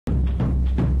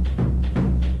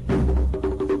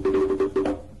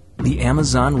The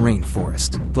Amazon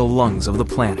rainforest, the lungs of the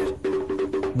planet.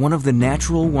 One of the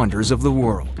natural wonders of the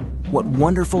world. What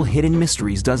wonderful hidden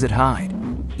mysteries does it hide?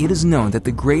 It is known that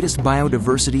the greatest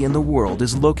biodiversity in the world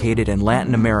is located in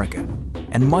Latin America,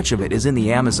 and much of it is in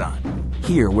the Amazon.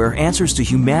 Here, where answers to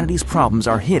humanity's problems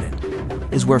are hidden,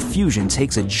 is where FuXion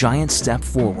takes a giant step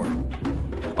forward.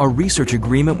 A research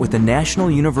agreement with the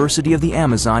National University of the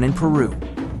Amazon in Peru,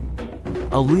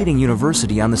 a leading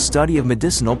university on the study of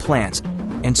medicinal plants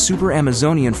and super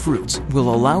Amazonian fruits,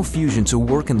 will allow FuXion to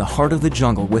work in the heart of the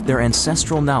jungle with their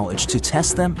ancestral knowledge to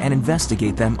test them and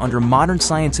investigate them under modern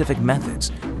scientific methods,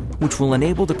 which will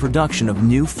enable the production of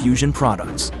new FuXion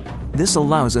products. This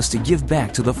allows us to give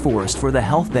back to the forest for the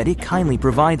health that it kindly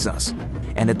provides us,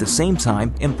 and at the same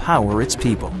time empower its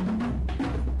people.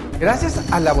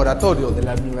 Gracias al laboratorio de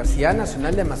la Universidad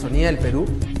Nacional de Amazonía del Perú,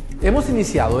 hemos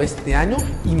iniciado este año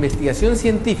investigación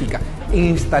científica en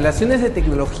instalaciones de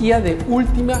tecnología de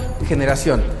última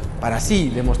generación, para así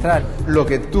demostrar lo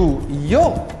que tú y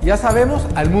yo ya sabemos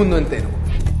al mundo entero.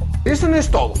 Eso no es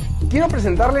todo. Quiero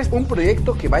presentarles un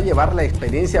proyecto que va a llevar la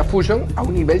experiencia FuXion a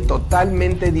un nivel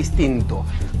totalmente distinto.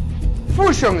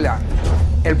 FuXion Land,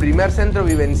 el primer centro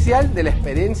vivencial de la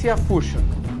experiencia FuXion.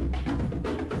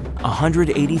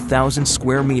 180,000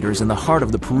 square meters in the heart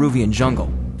of the Peruvian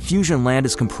jungle, FuXion Land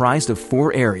is comprised of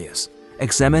 4 areas.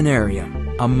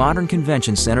 Examinarium, a modern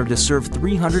convention center to serve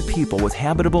 300 people with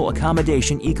habitable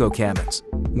accommodation eco-cabins.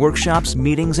 Workshops,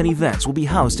 meetings, and events will be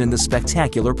housed in this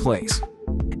spectacular place.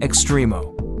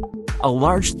 Extremo, a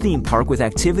large theme park with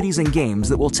activities and games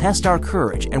that will test our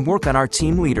courage and work on our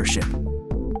team leadership.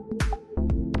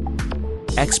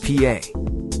 XPA,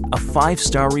 a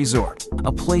 5-star resort,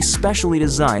 a place specially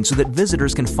designed so that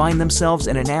visitors can find themselves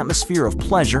in an atmosphere of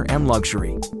pleasure and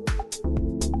luxury.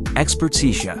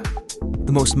 Experticia,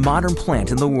 the most modern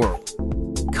plant in the world,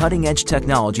 cutting-edge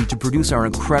technology to produce our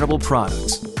incredible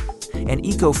products. An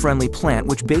eco-friendly plant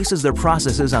which bases their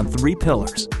processes on 3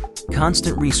 pillars.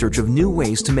 Constant research of new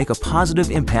ways to make a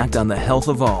positive impact on the health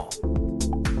of all.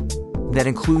 That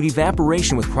include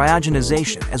evaporation with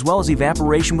cryogenization as well as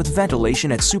evaporation with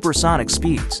ventilation at supersonic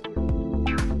speeds.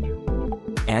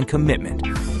 And commitment.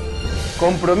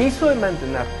 Compromiso de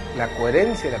mantener la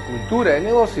coherencia de la cultura del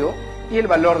negocio y el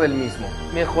valor del mismo,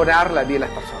 mejorar la vida de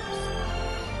las personas.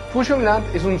 FuXion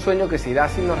Land es un sueño que se irá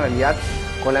haciendo realidad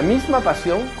con la misma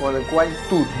pasión con la cual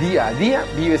tú día a día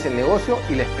vives el negocio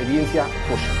y la experiencia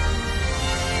FuXion.